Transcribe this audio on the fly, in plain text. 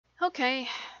Okay,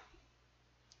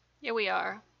 here we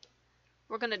are.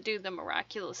 We're gonna do the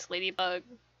Miraculous Ladybug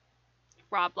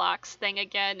Roblox thing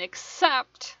again,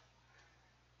 except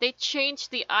they changed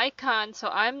the icon, so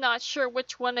I'm not sure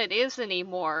which one it is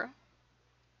anymore.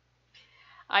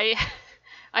 I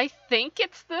I think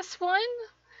it's this one,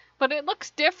 but it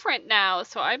looks different now,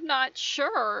 so I'm not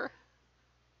sure.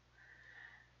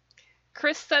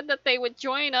 Chris said that they would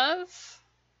join us.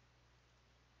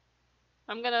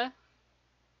 I'm gonna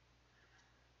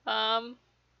um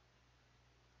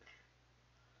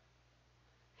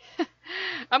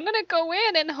I'm gonna go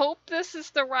in and hope this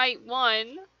is the right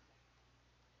one.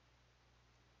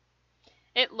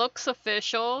 It looks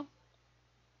official.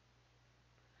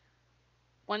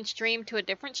 One stream to a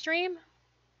different stream?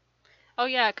 Oh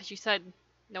yeah, because you said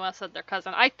no one said their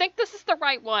cousin. I think this is the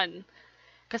right one.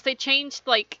 Because they changed,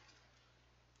 like,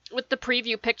 what the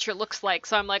preview picture looks like.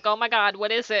 So I'm like, oh my god,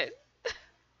 what is it?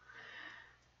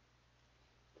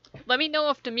 Let me know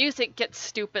if the music gets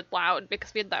stupid loud,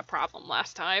 because we had that problem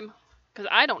last time. Because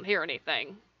I don't hear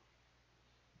anything.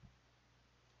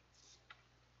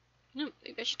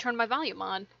 Maybe I should turn my volume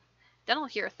on. Then I'll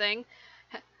hear a thing.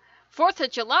 4th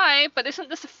of July? But isn't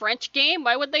this a French game?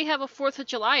 Why would they have a 4th of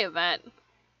July event?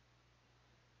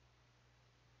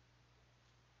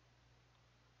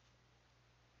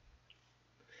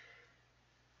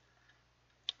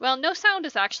 Well, no sound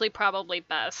is actually probably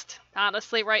best,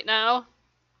 honestly, right now.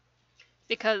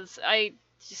 Because I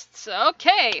just...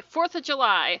 Okay, 4th of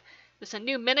July. There's a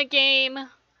new minigame.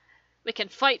 We can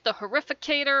fight the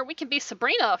Horrificator. We can be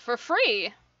Sabrina for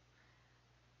free.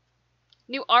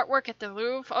 New artwork at the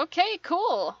Louvre. Okay,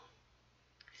 cool.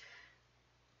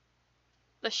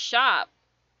 The shop.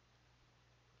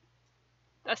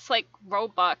 That's like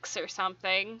Robux or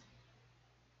something.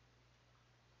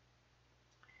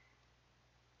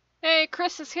 Hey,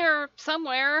 Chris is here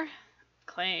somewhere.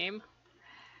 Claim.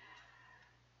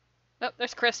 Oh,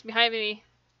 there's Chris behind me.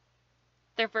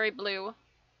 They're very blue.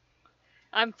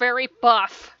 I'm very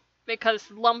buff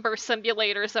because lumber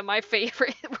simulators are my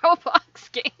favorite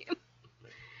Roblox game.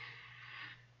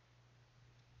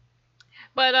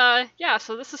 But, yeah,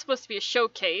 so this is supposed to be a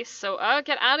showcase, so,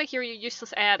 get out of here, you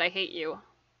useless ad, I hate you.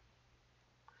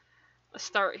 Let's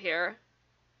start here.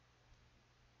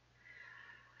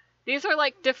 These are,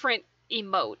 like, different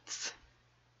emotes.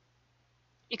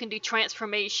 You can do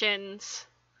transformations.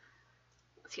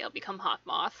 Let's see, I'll become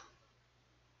Hawkmoth.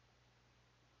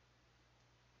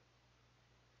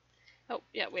 Oh,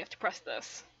 yeah, we have to press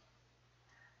this.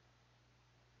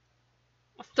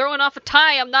 I'm throwing off a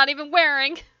tie I'm not even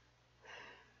wearing!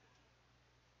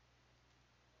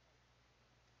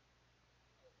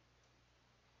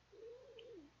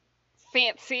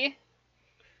 Fancy.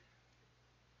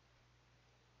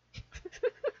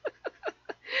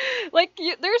 Like,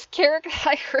 there's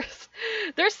characters.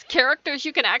 There's characters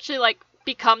you can actually, like,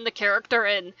 become the character,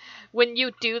 and when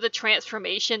you do the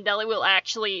transformation, then it will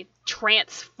actually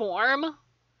transform.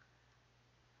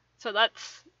 So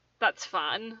that's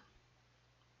fun.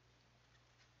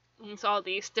 There's all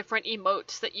these different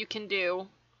emotes that you can do.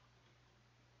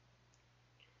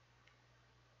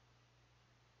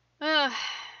 What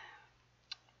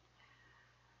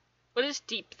is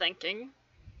deep thinking?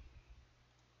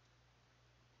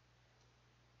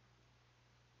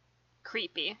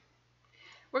 Creepy.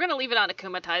 We're gonna leave it on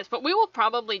Akumatize, but we will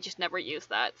probably just never use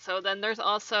that. So then there's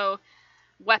also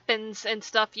weapons and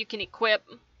stuff you can equip.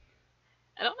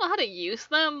 I don't know how to use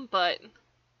them, but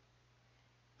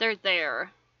they're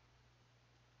there.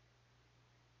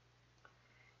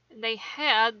 And they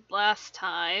had last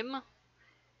time.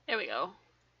 There we go.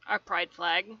 Our pride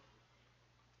flag.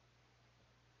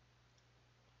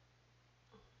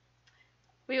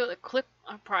 We will equip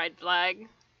our pride flag.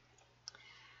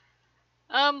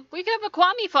 We could have a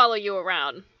Kwame follow you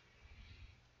around.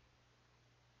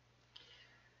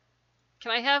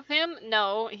 Can I have him?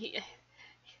 No,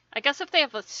 I guess if they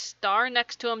have a star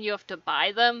next to him, you have to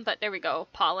buy them, but there we go.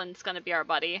 Pollen's gonna be our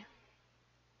buddy.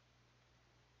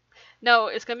 No,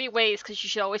 it's gonna be Waze, because you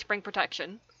should always bring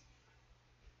protection.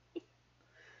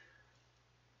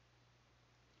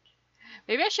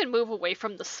 Maybe I should move away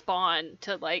from the spawn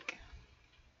to, like...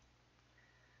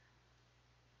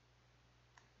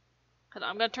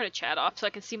 I'm gonna turn the chat off so I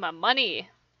can see my money.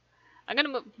 I'm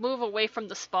gonna move away from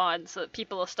the spawn so that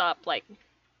people will stop, like,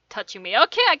 touching me.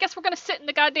 Okay, I guess we're gonna sit in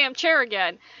the goddamn chair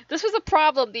again. This was a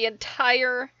problem the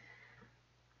entire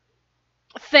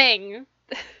thing.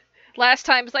 Last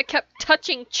time, is I kept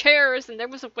touching chairs and there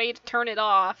was a way to turn it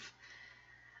off.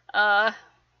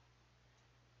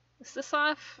 Is this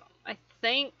off? I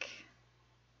think.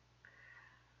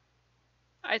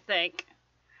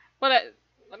 But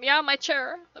Let me out of my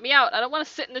chair. Let me out. I don't want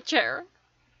to sit in the chair.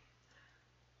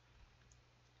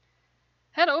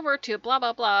 Head over to blah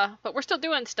blah blah. But we're still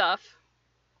doing stuff.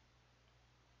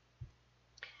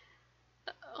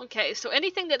 Okay, so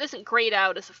anything that isn't grayed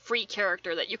out is a free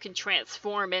character that you can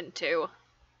transform into.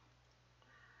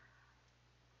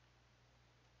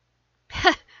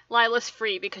 Lila's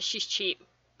free because she's cheap.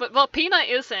 But Volpina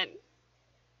isn't.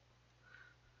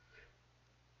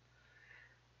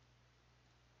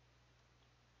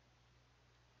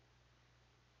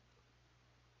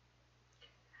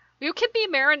 You can be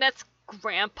Marinette's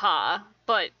grandpa,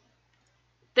 but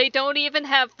they don't even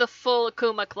have the full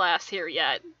Akuma class here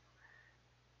yet.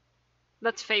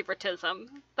 That's favoritism.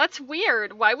 That's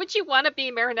weird. Why would you want to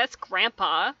be Marinette's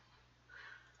grandpa?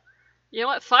 You know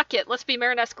what? Fuck it. Let's be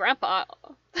Marinette's grandpa.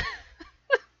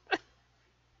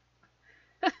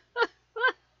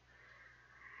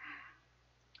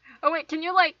 Oh wait, can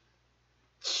you like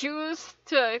choose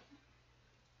to...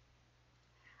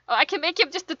 Oh, I can make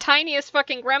him just the tiniest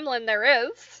fucking gremlin there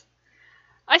is.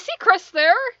 I see Chris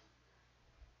there.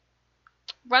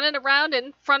 Running around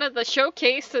in front of the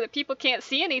showcase so that people can't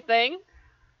see anything.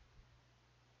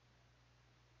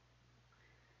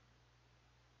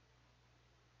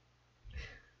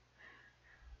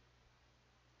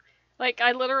 Like,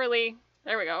 I literally...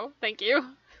 There we go. Thank you.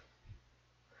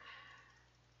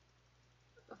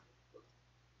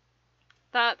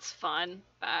 That's fun.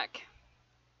 Back.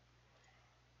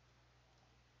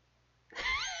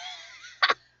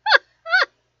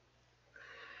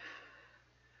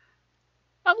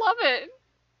 I love it.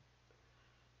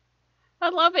 I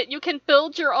love it. You can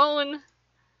build your own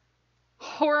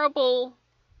horrible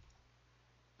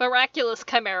Miraculous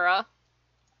Chimera.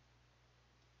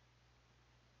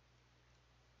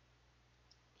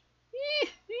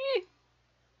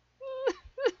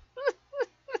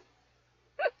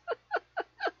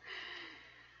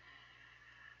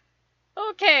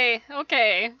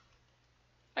 Okay.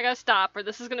 I gotta stop, or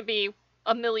this is gonna be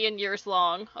a million years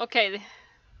long. Okay.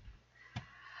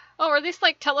 Oh, are these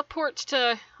like teleports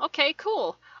to... Okay,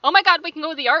 cool. Oh my god, we can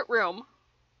go to the art room.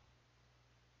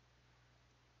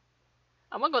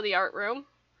 I'm gonna go to the art room.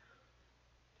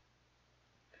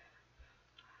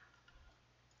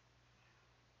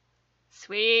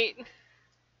 Sweet.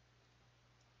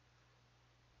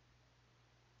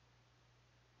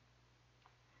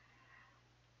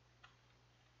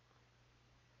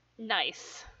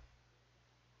 Nice.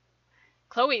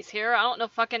 Chloe's here. I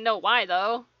don't fucking know why,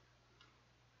 though.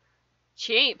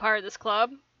 She ain't part of this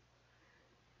club.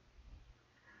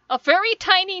 A very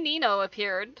tiny Nino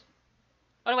appeared.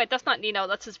 Oh, no, wait, that's not Nino.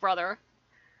 That's his brother.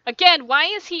 Again, why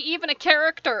is he even a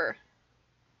character?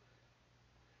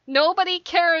 Nobody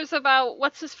cares about...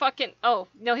 What's his fucking... Oh,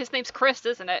 no, his name's Chris,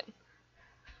 isn't it?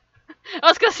 I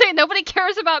was gonna say, nobody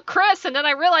cares about Chris, and then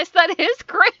I realized that is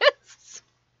Chris!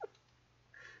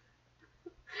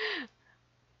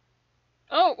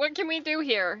 Oh, what can we do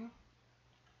here?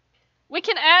 We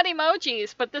can add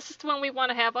emojis, but this is the one we want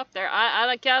to have up there.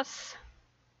 I guess...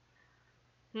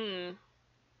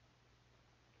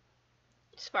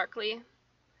 Sparkly.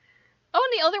 Oh,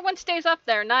 and the other one stays up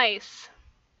there. Nice.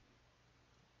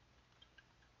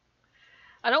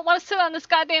 I don't want to sit on this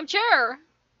goddamn chair.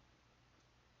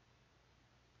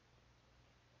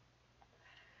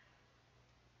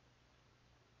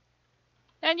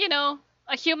 And, you know,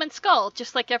 a human skull,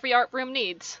 just like every art room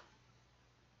needs.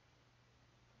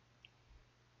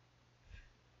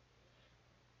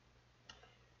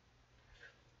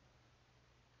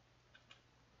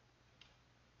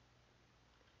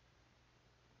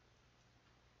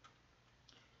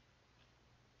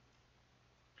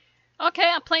 Okay,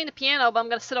 I'm playing the piano, but I'm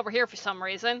gonna sit over here for some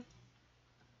reason.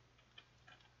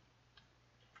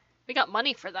 We got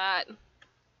money for that.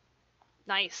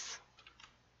 Nice.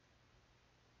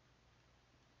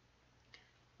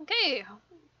 Okay.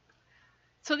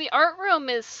 So the art room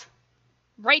is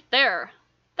right there.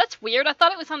 That's weird. I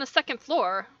thought it was on the second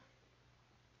floor.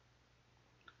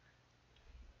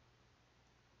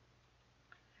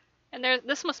 And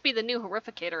this must be the new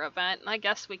Horrificator event. I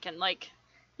guess we can, like...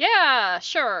 Yeah,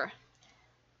 sure.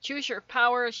 Choose your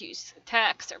powers, use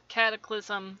attacks or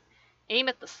cataclysm. Aim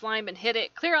at the slime and hit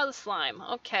it. Clear out the slime.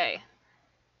 Okay.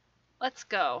 Let's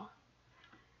go.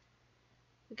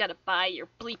 We gotta buy your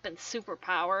bleeping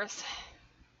superpowers.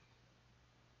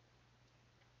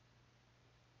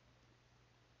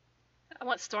 I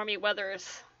want Stormy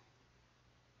Weather's...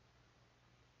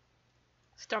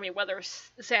 Stormy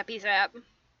Weather's Zappy Zap.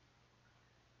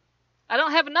 I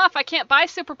don't have enough. I can't buy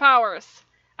superpowers.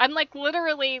 I'm like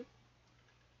literally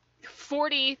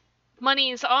 40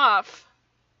 monies off.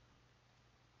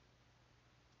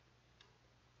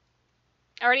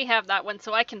 I already have that one,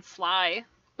 so I can fly,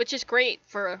 which is great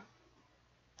for,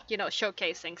 you know,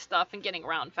 showcasing stuff and getting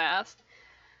around fast.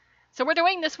 So we're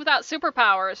doing this without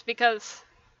superpowers because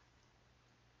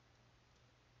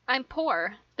I'm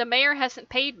poor. The mayor hasn't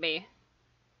paid me.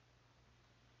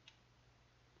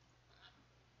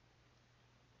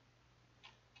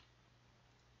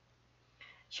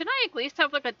 Should I at least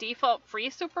have like a default free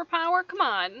superpower? Come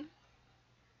on.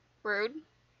 Rude.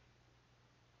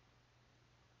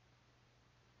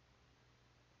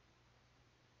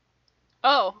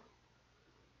 Oh.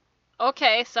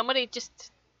 Okay, somebody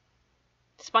just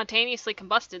spontaneously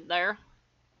combusted there.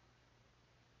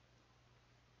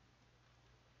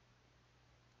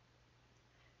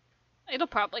 It'll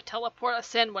probably teleport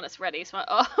us in when it's ready. So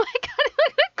oh my god,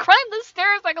 climb the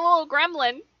stairs like a little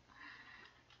gremlin.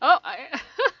 Oh,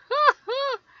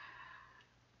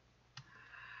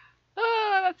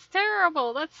 oh, that's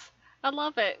terrible. I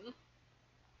love it.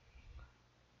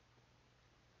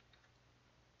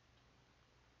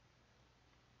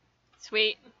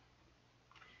 Sweet.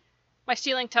 By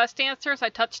stealing test answers, I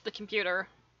touched the computer.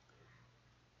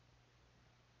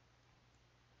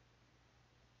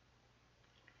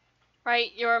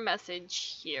 Write your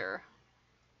message here.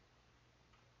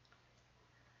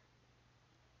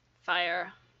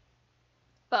 Fire.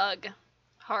 Bug.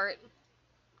 Heart.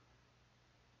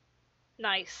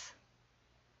 Nice.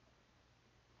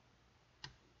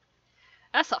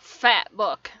 That's a fat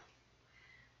book.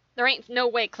 There ain't no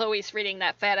way Chloe's reading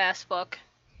that fat ass book.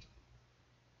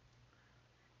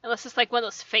 Unless it's like one of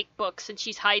those fake books and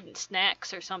she's hiding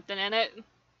snacks or something in it.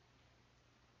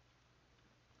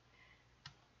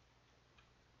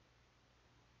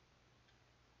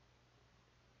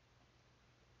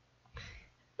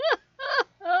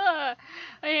 I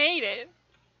hate it.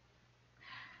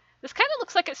 This kind of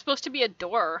looks like it's supposed to be a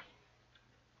door.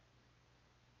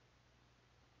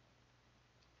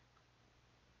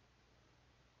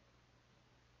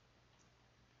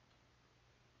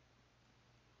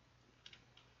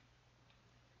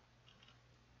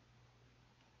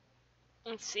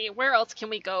 Let's see, where else can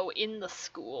we go in the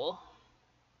school?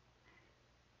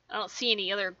 I don't see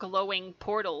any other glowing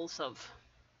portals of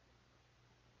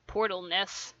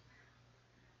portalness.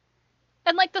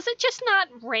 And like, does it just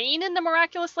not rain in the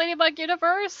Miraculous Ladybug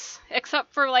universe?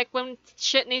 Except for like when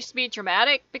shit needs to be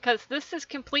dramatic? Because this is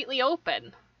completely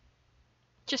open.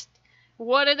 Just,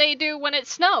 what do they do when it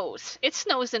snows? It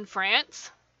snows in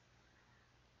France.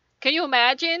 Can you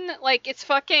imagine? Like, it's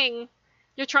fucking,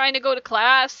 you're trying to go to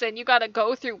class and you gotta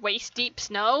go through waist deep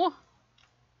snow?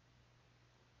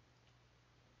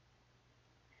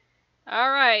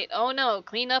 Alright, oh no,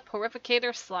 clean up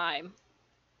Horrificator slime.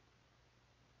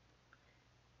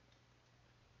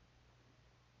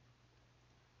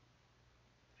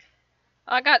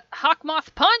 I got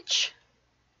Hawkmoth punch!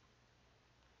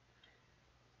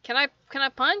 Can I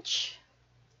punch?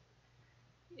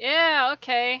 Yeah,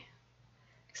 okay.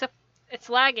 Except it's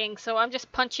lagging, so I'm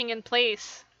just punching in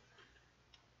place.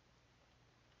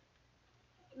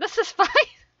 This is fine!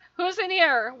 Who's in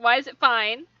here? Why is it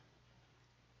fine?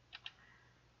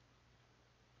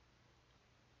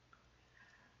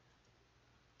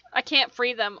 I can't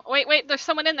free them. Wait, there's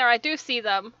someone in there. I do see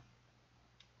them.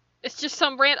 It's just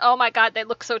some oh my god, they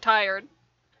look so tired.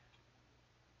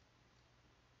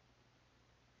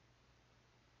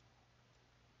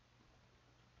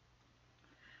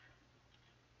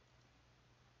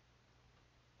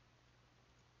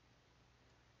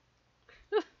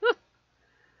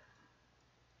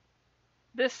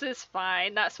 This is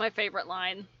fine. That's my favorite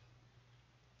line.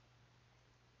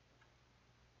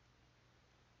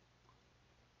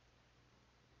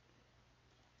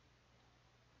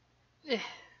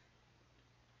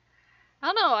 I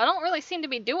don't know. I don't really seem to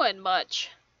be doing much.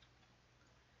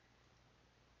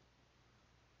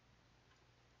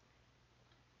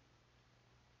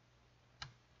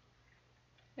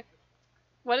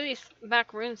 What do these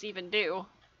macaroons even do?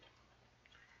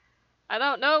 I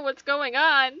don't know what's going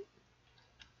on.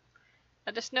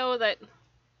 I just know that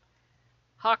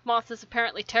Hawkmoth is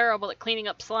apparently terrible at cleaning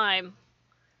up slime.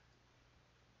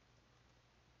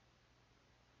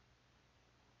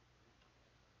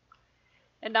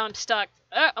 And now I'm stuck.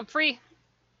 I'm free.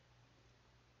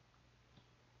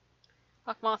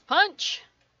 Hawkmoth punch.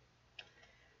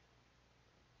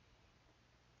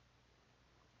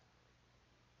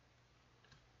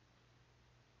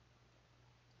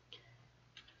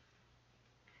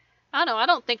 I don't know. I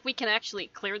don't think we can actually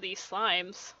clear these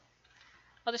slimes.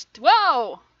 I'll just...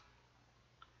 Whoa!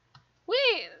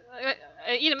 Wee!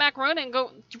 Eat a macaroni and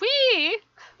go... Wee!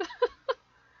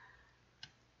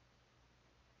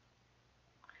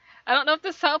 I don't know if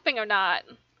this is helping or not.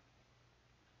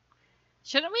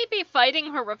 Shouldn't we be fighting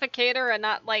Horrificator and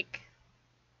not like...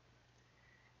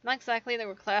 Not exactly, there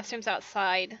were classrooms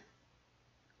outside.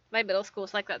 My middle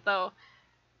school's like that though.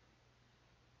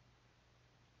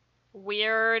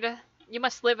 Weird. You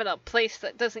must live in a place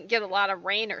that doesn't get a lot of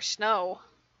rain or snow.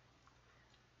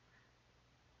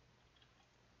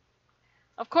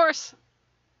 Of course,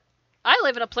 I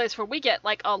live in a place where we get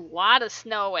like a lot of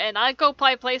snow, and I go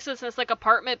by places and it's like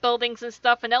apartment buildings and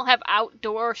stuff, and they'll have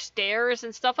outdoor stairs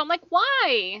and stuff. I'm like,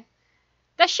 why?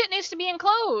 That shit needs to be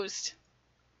enclosed.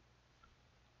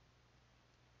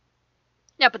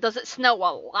 Yeah, but does it snow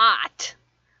a lot?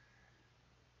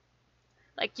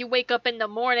 Like, you wake up in the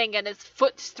morning and it's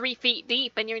foot's 3 feet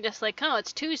deep, and you're just like, oh,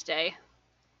 it's Tuesday.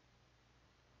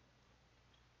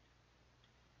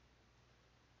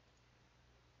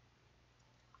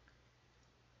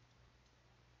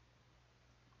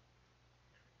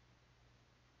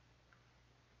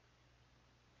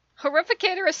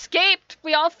 Horrificator escaped!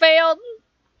 We all failed!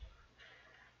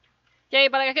 Yay,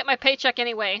 but I gotta get my paycheck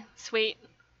anyway. Sweet.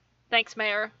 Thanks,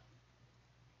 Mayor.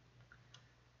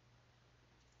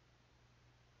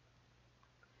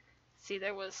 See,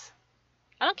 there was...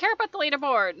 I don't care about the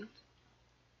leaderboard.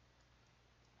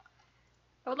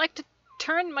 I would like to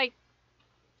turn my...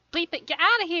 Bleep it. Get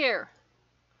out of here!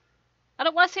 I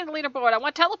don't want to see the leaderboard. I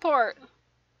want to teleport.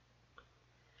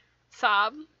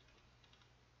 Sob.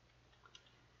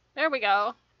 There we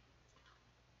go.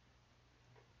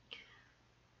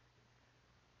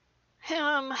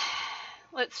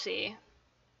 Let's see.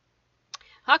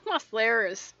 Hawkmoth Lair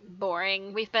is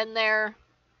boring. We've been there.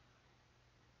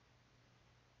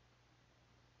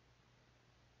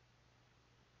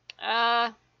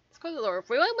 Let's go to the lower.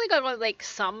 We only go to like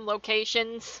some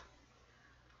locations.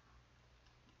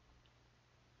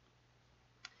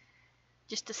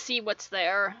 Just to see what's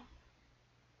there.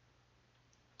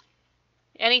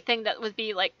 Anything that would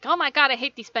be like, oh my god, I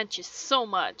hate these benches so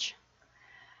much.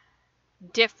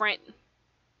 Different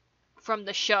from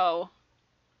the show.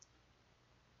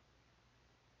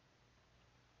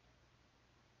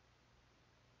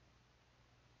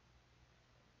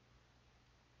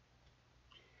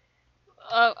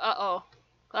 Uh-oh.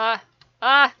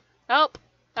 Help!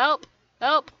 Help!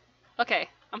 Help! Okay,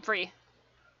 I'm free.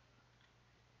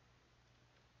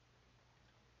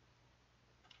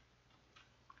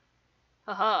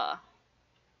 Haha.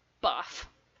 Buff.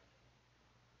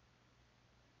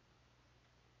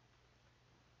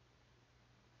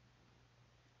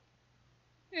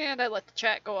 And I let the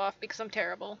chat go off because I'm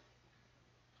terrible.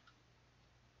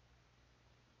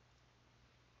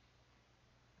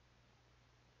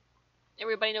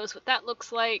 Everybody knows what that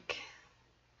looks like.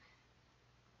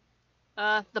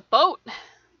 The boat.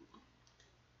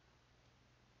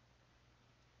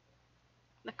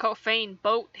 The Kofane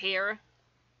boat here.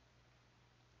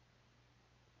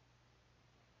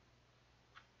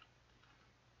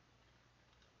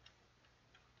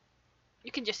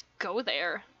 You can just go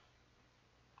there.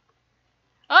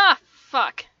 Ah,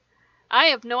 fuck. I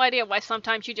have no idea why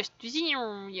sometimes you just,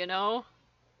 you know?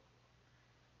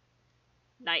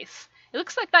 Nice. It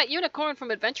looks like that unicorn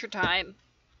from Adventure Time.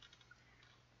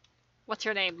 What's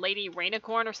her name? Lady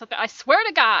Rainicorn or something? I swear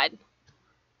to God!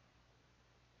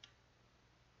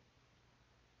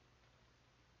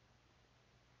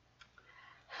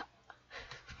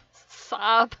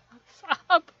 Sob.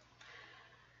 Sob.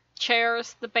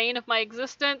 Chairs, the bane of my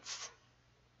existence.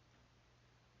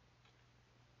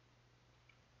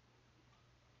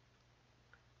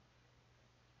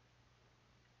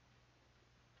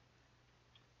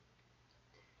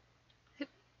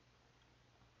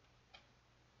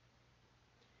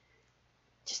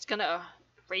 Just gonna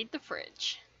raid the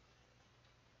fridge.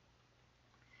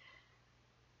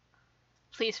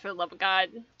 Please, for the love of God,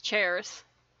 chairs.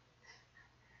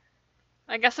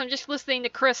 I guess I'm just listening to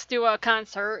Chris do a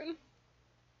concert.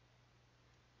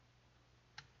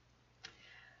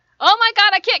 Oh my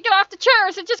god, I can't get off the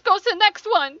chairs! It just goes to the next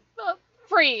one!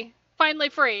 Free. Finally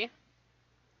free.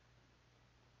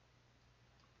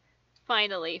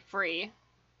 Finally free.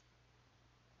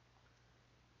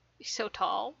 You're so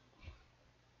tall.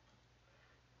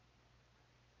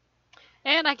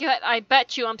 And I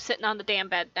bet you I'm sitting on the damn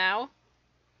bed now.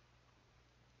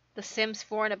 The Sims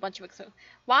 4 and a bunch of...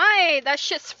 Why? That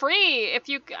shit's free if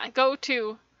you go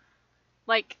to,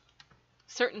 like,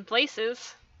 certain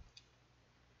places.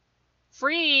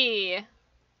 Free!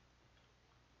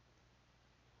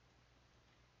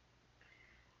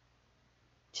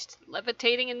 Just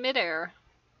levitating in midair.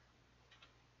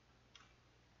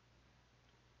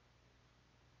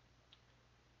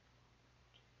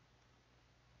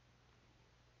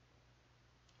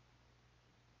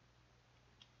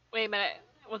 Wait a minute.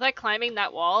 Was I climbing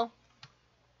that wall?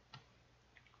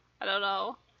 I don't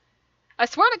know. I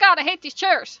swear to God, I hate these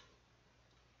chairs.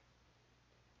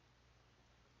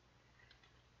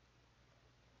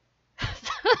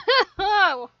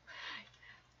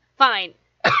 Fine.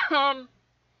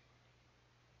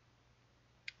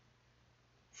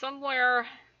 Somewhere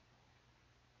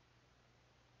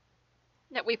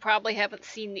that we probably haven't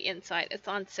seen the inside. It's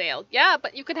on sale. Yeah,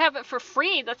 but you could have it for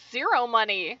free. That's zero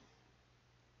money.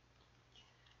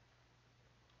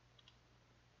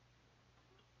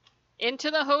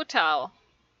 Into the hotel.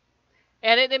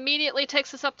 And it immediately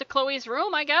takes us up to Chloe's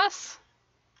room, I guess.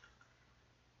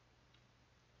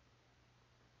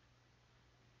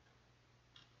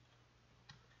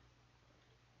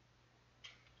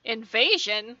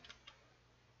 Invasion?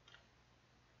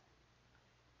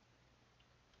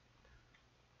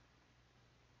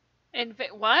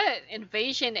 What?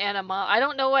 Invasion anima? I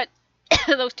don't know what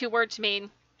those two words mean.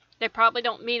 They probably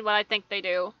don't mean what I think they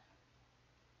do.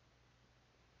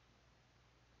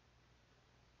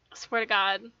 I swear to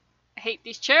God. I hate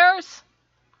these chairs.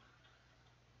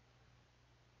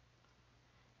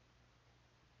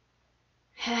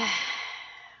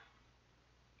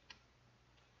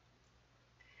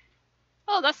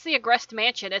 Oh, that's the Agrest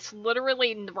Mansion. It's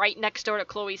literally right next door to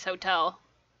Chloe's hotel.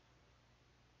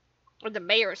 Or the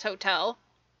mayor's hotel.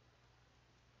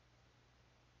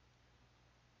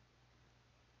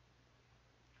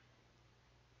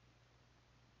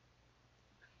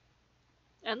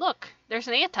 And look, there's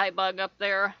an anti-bug up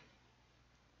there.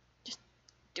 Just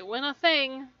doing a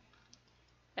thing.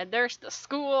 And there's the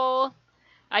school.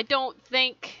 I don't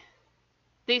think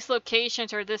these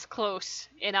locations are this close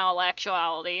in all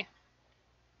actuality.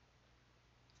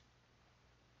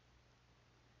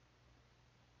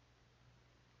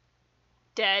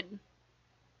 Dead.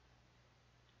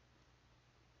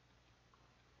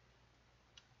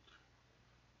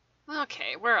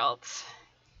 Okay, where else?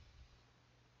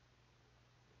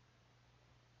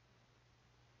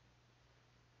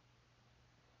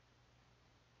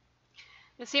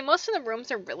 You see, most of the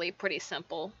rooms are really pretty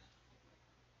simple.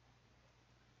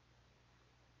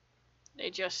 They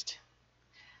just...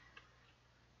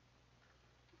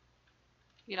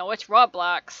 You know, it's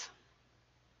Roblox.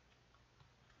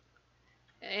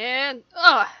 And...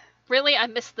 Ugh! Really? I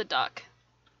missed the duck.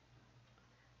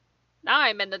 Now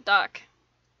I'm in the duck.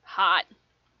 Hot.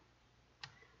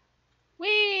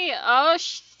 Whee! Oh,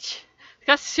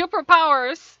 got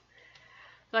superpowers!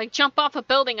 Like, jump off a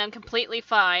building, I'm completely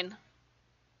fine.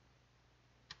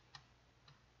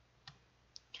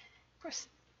 Press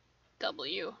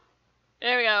W.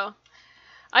 There we go.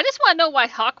 I just want to know why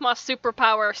Hawkmoth's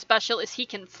superpower special is he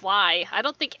can fly. I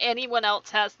don't think anyone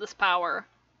else has this power.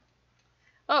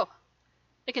 Oh.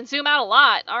 It can zoom out a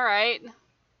lot. Alright.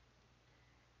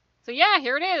 So yeah,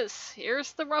 here it is.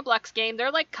 Here's the Roblox game.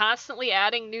 They're like constantly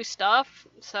adding new stuff,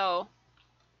 so...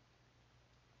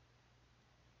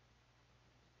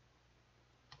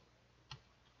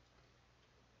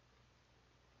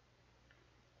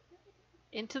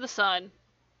 Into the sun.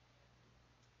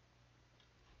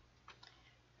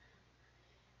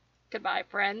 Goodbye,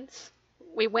 friends.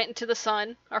 We went into the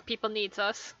sun. Our people needs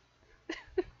us.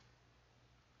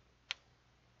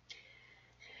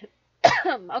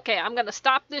 Okay, I'm gonna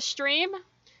stop this stream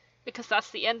because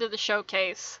that's the end of the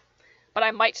showcase. But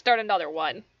I might start another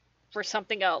one for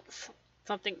something else.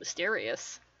 Something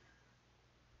mysterious.